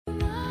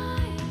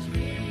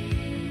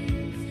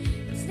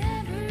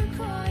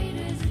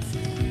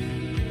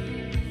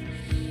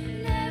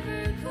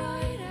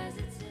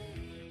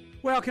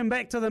Welcome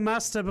back to the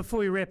muster. Before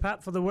we wrap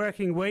up for the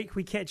working week,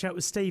 we catch up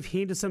with Steve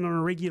Henderson on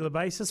a regular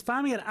basis,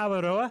 farming at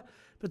Awaroa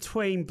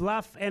between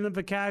Bluff and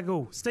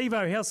Invercargill.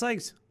 Steve-o, how's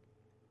things?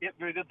 Yep,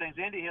 very good, thanks,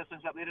 Andy. How's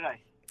things up there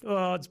today?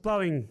 Oh, it's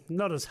blowing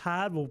not as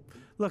hard. Well,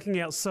 looking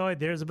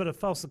outside there's a bit of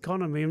false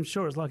economy. I'm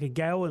sure it's like a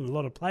gale in a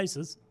lot of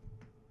places.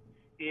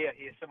 Yeah,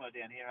 similar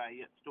down here,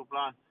 Yeah, it's still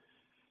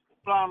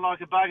blowing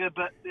like a bugger,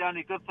 but the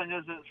only good thing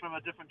is it's from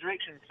a different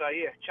direction. So,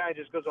 yeah, change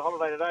is good as a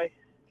holiday today.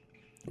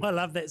 I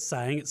love that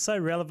saying. It's so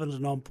relevant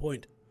and on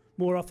point,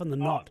 more often than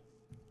not.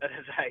 It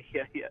is,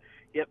 yeah.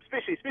 Yep,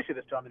 especially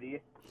this time of the year.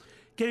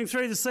 Getting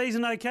through the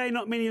season okay?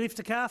 Not many left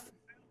to calf?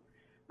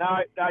 No,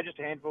 just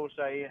a handful.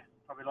 So, yeah,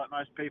 probably like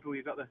most people,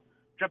 you've got the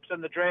drips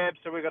and the drabs,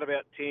 so we've got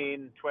about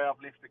 10, 12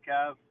 left to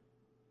calve.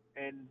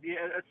 And,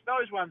 yeah, it's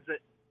those ones that,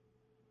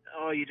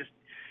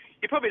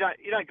 you probably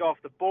don't go off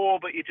the ball,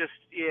 but you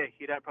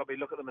don't probably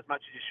look at them as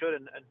much as you should.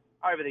 And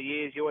over the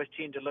years, you always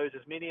tend to lose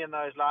as many in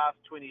those last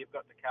 20 you've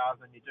got to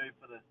calve than you do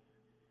for the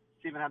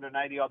 780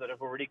 odd that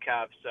have already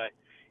calved. So,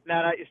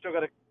 no, you still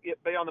got to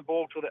be on the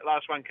ball till that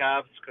last one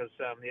calves because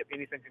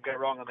anything can go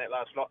wrong on that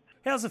last lot.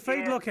 How's the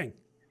feed looking?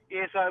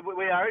 Yeah, so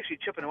we are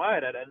actually chipping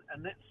away at it,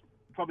 and that's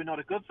probably not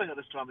a good thing at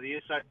this time of the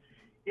year. So,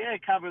 yeah,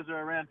 covers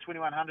are around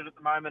 2,100 at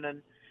the moment,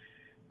 and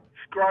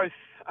growth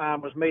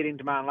was meeting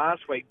demand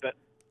last week, but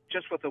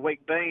just with the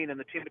week being and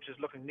the temperatures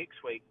looking next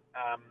week,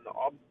 I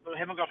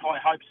haven't got high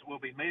hopes that we'll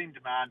be meeting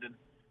demand, and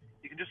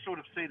you can just sort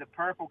of see the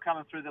purple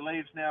coming through the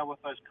leaves now with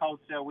those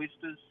cold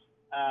sou'westers.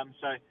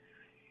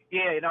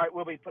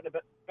 We'll be putting a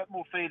bit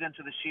more feed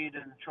into the shed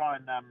and try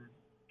and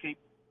keep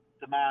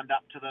demand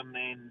up to them,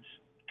 and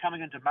coming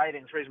into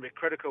mating is reasonably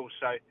critical.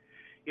 So,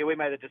 yeah, we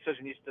made a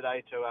decision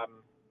yesterday to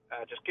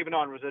just keep an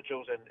eye on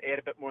residuals and add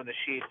a bit more in the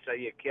shed so,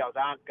 cows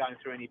aren't going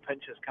through any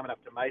pinches coming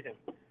up to mating.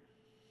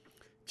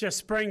 Just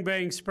spring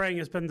being spring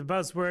has been the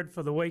buzzword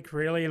for the week,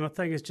 really, and I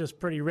think it's just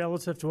pretty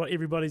relative to what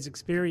everybody's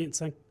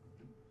experiencing.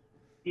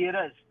 Yeah, it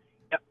is.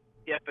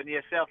 Yep. And,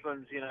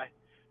 Southlands,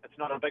 it's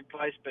not a big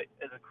place, but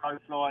as a crow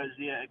flies,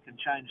 it can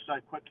change so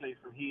quickly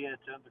from here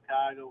to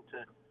Invercargill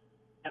to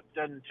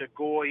Hipton to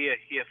Gore.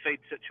 Feed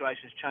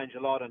situations change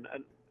a lot. And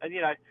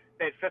that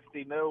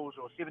 50 mils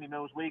or 70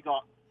 mils we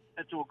got,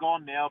 it's all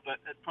gone now, but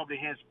it probably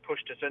has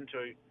pushed us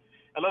into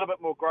a little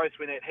bit more growth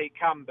when that heat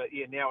come, but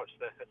now it's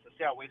the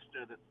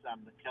sou'wester that's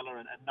the killer,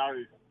 and no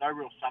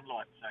real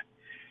sunlight. So,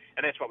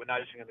 and that's what we're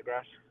noticing in the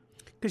grass.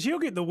 Because you'll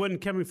get the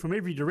wind coming from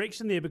every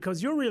direction there,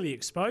 because you're really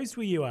exposed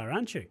where you are,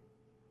 aren't you?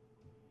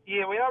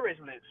 Yeah, we are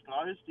reasonably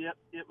exposed. Yep.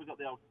 We've got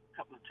the old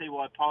couple of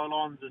TY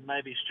pylons and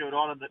maybe Stewart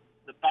Island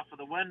that buffer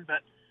the wind,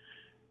 but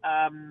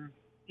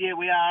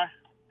we are,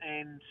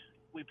 and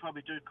we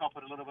probably do cop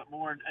it a little bit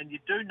more, and you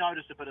do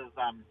notice a bit of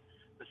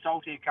the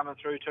salt air coming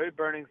through too,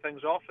 burning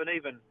things off, and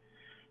even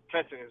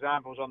classic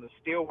examples on the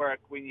steelwork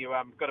when you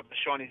got a bit of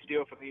shiny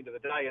steel for the end of the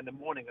day. In the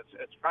morning,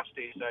 it's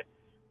rusty. So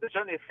there's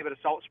certainly a fair bit of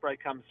salt spray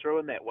comes through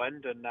in that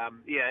wind, and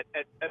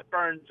it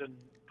burns and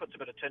puts a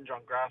bit of tinge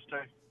on grass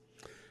too.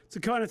 It's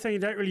the kind of thing you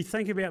don't really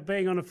think about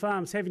being on a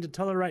farm, is having to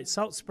tolerate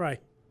salt spray.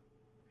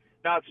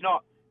 No, it's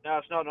not.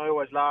 And I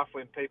always laugh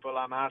when people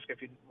ask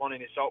if you want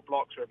any salt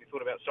blocks or if you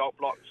thought about salt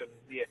blocks, and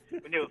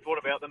we never thought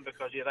about them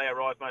because they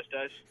arrive most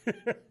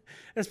days.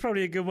 That's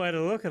probably a good way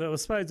to look at it. I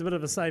suppose a bit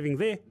of a saving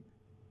there.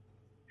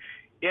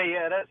 Yeah,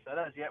 it is.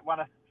 Yeah, one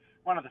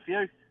of the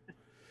few.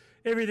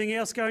 Everything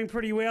else going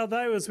pretty well,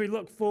 though, as we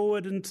look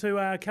forward into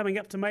coming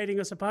up to mating,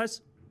 I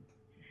suppose?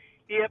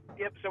 Yep.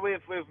 So we've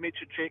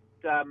metric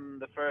checked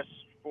the first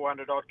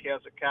 400 odd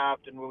cows that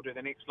calved, and we'll do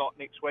the next lot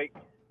next week.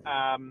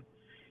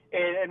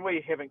 And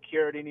we haven't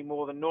cured any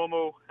more than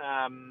normal.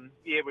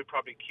 We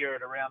probably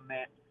cured around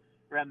that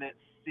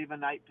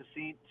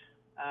 7-8%.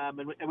 And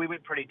we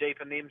went pretty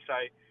deep in them, so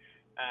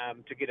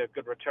to get a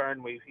good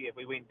return, we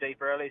went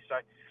deep early. So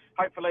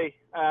hopefully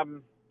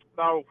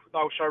they'll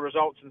show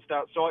results and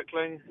start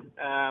cycling.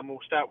 We'll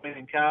start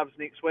weaning calves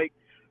next week,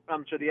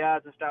 run through the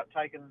yards and start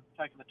taking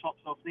the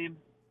tops off them.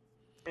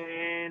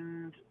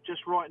 And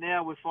just right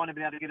now, we're finally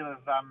been able to get them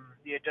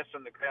just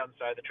on the ground.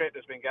 So the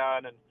tractor's been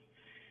going and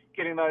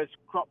getting those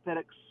crop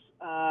paddocks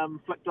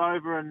flicked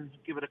over and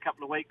give it a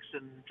couple of weeks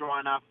and dry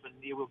enough, and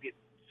we'll get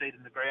seed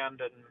in the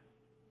ground and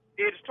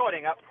just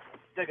tidying up.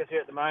 Diggers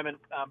here at the moment,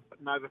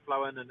 putting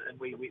overflow in and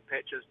wet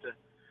patches to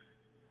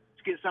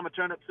get summer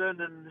turnips in,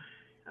 and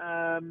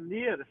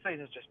the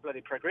season's just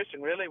bloody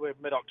progressing really. We're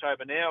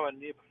mid-October now,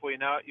 and before you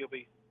know it, you'll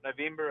be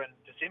November and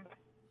December.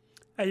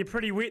 Are you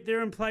pretty wet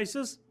there in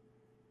places?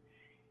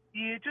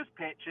 Yeah, just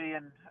patchy,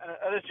 and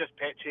it is just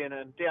patchy, and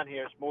down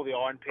here it's more the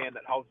iron pan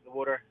that holds the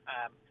water.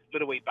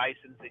 Little wee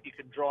basins that you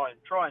can try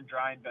and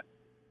drain, but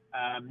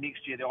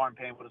next year the iron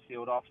pan would have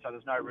sealed off, so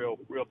there's no real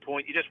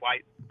point. You just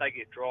wait, they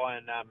get dry,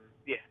 and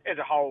as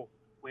a whole,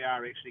 we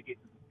are actually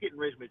getting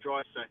reasonably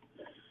dry. So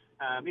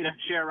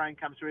shower rain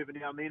comes through every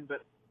now and then,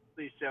 but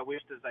these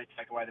sou'westers, they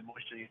take away the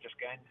moisture you've just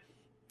gained.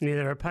 Yeah,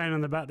 they're a pain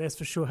in the butt, that's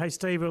for sure. Hey,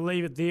 Steve, we'll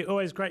leave it there.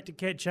 Always great to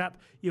catch up.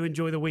 You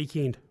enjoy the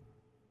weekend.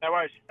 No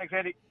worries. Thanks,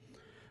 Andy.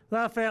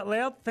 Laugh out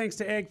loud, thanks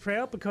to Ag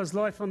Proud, because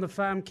life on the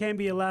farm can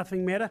be a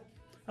laughing matter.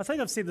 I think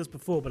I've said this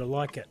before, but I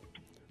like it.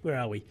 Where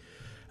are we?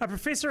 A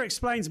professor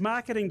explains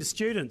marketing to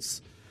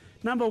students.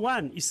 Number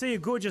 1, you see a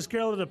gorgeous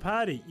girl at a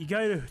party.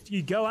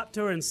 You go up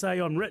to her and say,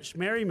 I'm rich,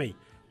 marry me.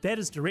 That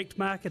is direct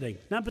marketing.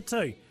 Number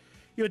 2,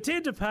 you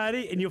attend a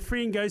party and your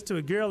friend goes to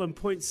a girl and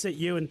points at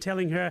you and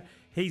telling her,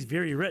 he's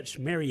very rich,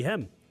 marry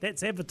him.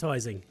 That's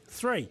advertising.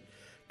 3,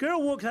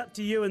 girl walks up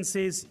to you and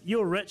says,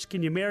 you're rich,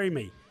 can you marry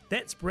me?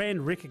 That's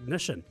brand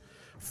recognition.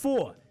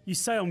 4, you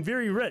say, I'm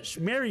very rich,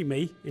 marry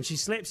me, and she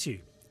slaps you.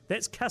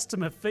 That's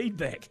customer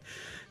feedback.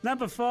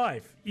 Number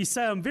 5, you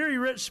say, I'm very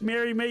rich,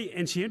 marry me,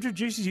 and she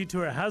introduces you to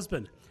her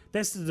husband.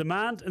 That's the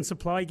demand and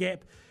supply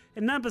gap.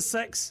 And number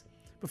 6,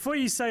 before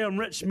you say, I'm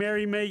rich,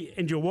 marry me,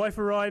 and your wife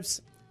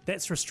arrives,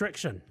 that's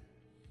restriction.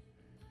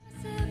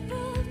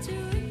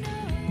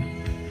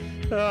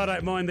 Oh, I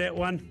don't mind that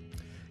one.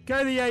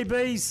 Go the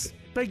ABs.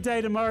 Big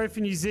day tomorrow for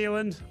New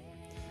Zealand.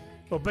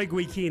 Well, big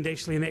weekend,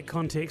 actually, in that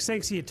context.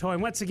 Thanks for your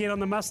time. Once again on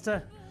the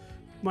muster,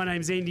 my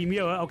name's Andy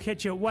Muir. I'll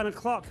catch you at 1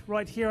 o'clock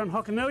right here on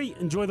Hokanui.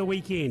 Enjoy the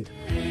weekend.